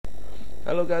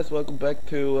Hello guys, welcome back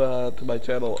to my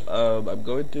channel. I'm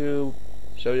going to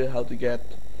show you how to get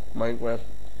Minecraft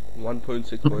Minecraft.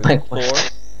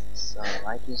 1.6.4. So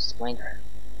I use Minecraft.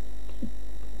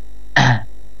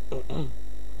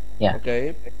 Yeah.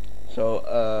 Okay,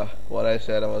 so what I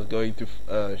said, I was going to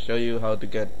show you how to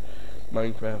get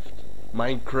Minecraft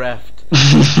Minecraft.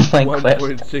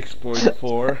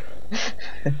 1.6.4.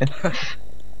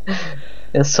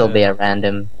 This will be a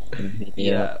random video.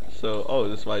 Yeah, so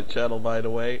this is my channel, by the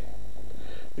way.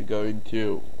 We're going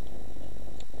to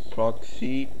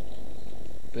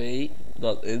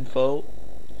proxybay.info,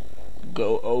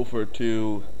 go over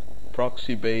to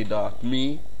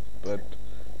proxybay.me, but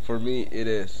for me it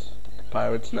is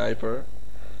Pirate Sniper.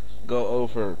 Go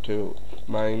over to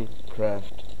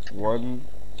Minecraft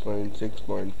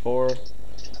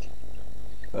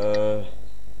 1.6.4,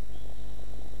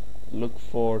 look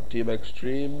for Team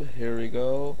Extreme. Here we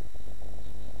go,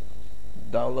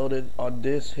 download it on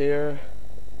this here,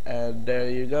 and there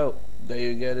you go, there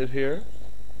you get it here.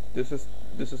 This is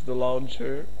the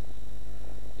launcher.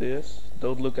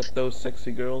 Don't look at those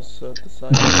sexy girls at the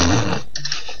side.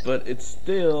 But it's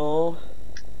still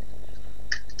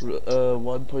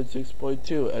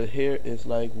 1.6.2, and here is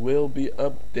like will be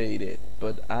updated,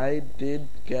 but I did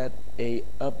get a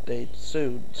update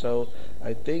soon, so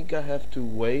I think I have to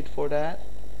wait for that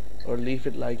or leave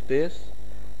it like this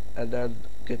and then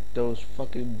get those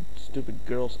fucking stupid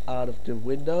girls out of the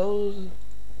windows.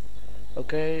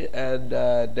 Okay, and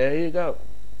there you go.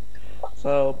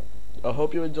 So I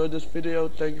hope you enjoyed this video.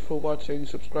 Thank you for watching.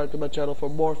 Subscribe to my channel for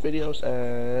more videos,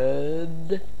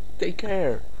 and take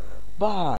care. Bye.